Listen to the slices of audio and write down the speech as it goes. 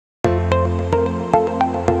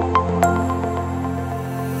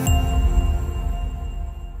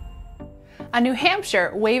A New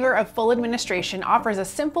Hampshire waiver of full administration offers a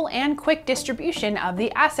simple and quick distribution of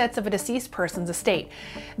the assets of a deceased person's estate.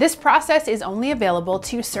 This process is only available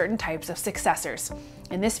to certain types of successors.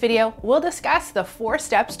 In this video, we'll discuss the 4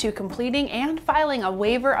 steps to completing and filing a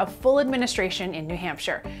waiver of full administration in New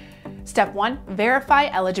Hampshire. Step 1, verify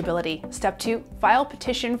eligibility. Step 2, file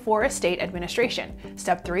petition for estate administration.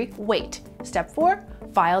 Step 3, wait. Step 4,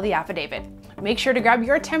 file the affidavit. Make sure to grab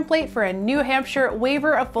your template for a New Hampshire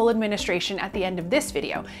waiver of full administration at the end of this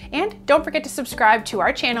video. And don't forget to subscribe to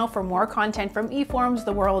our channel for more content from eForms,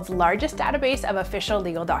 the world's largest database of official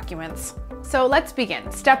legal documents. So let's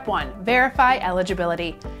begin. Step 1, verify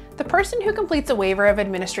eligibility. The person who completes a waiver of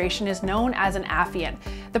administration is known as an affiant.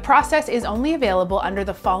 The process is only available under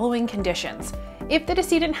the following conditions. If the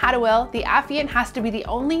decedent had a will, the affiant has to be the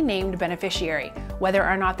only named beneficiary. Whether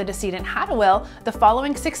or not the decedent had a will, the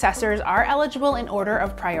following successors are eligible in order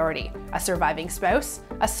of priority: a surviving spouse,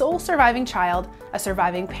 a sole surviving child, a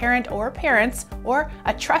surviving parent or parents, or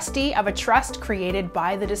a trustee of a trust created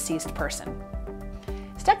by the deceased person.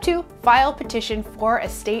 Step 2, file petition for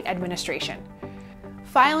estate administration.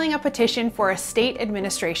 Filing a petition for estate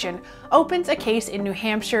administration opens a case in New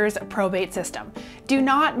Hampshire's probate system. Do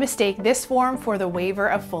not mistake this form for the waiver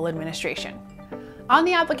of full administration. On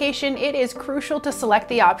the application, it is crucial to select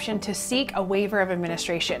the option to seek a waiver of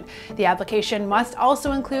administration. The application must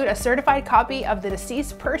also include a certified copy of the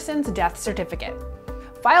deceased person's death certificate.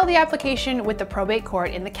 File the application with the probate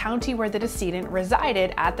court in the county where the decedent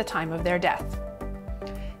resided at the time of their death.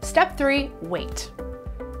 Step 3, wait.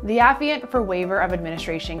 The affiant for waiver of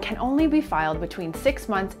administration can only be filed between 6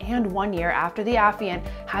 months and 1 year after the affiant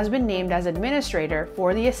has been named as administrator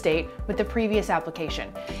for the estate with the previous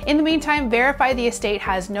application. In the meantime, verify the estate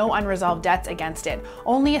has no unresolved debts against it.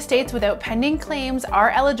 Only estates without pending claims are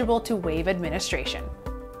eligible to waive administration.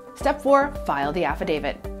 Step 4, file the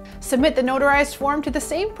affidavit. Submit the notarized form to the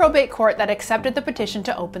same probate court that accepted the petition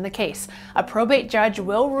to open the case. A probate judge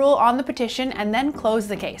will rule on the petition and then close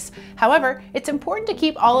the case. However, it's important to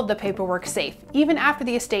keep all of the paperwork safe. Even after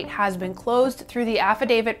the estate has been closed through the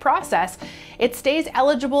affidavit process, it stays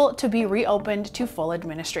eligible to be reopened to full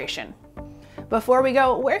administration. Before we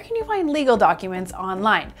go, where can you find legal documents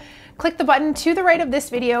online? Click the button to the right of this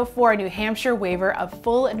video for a New Hampshire waiver of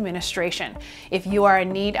full administration. If you are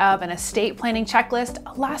in need of an estate planning checklist,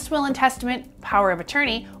 a last will and testament, power of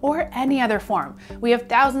attorney, or any other form, we have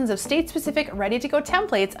thousands of state-specific ready-to-go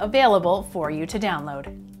templates available for you to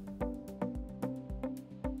download.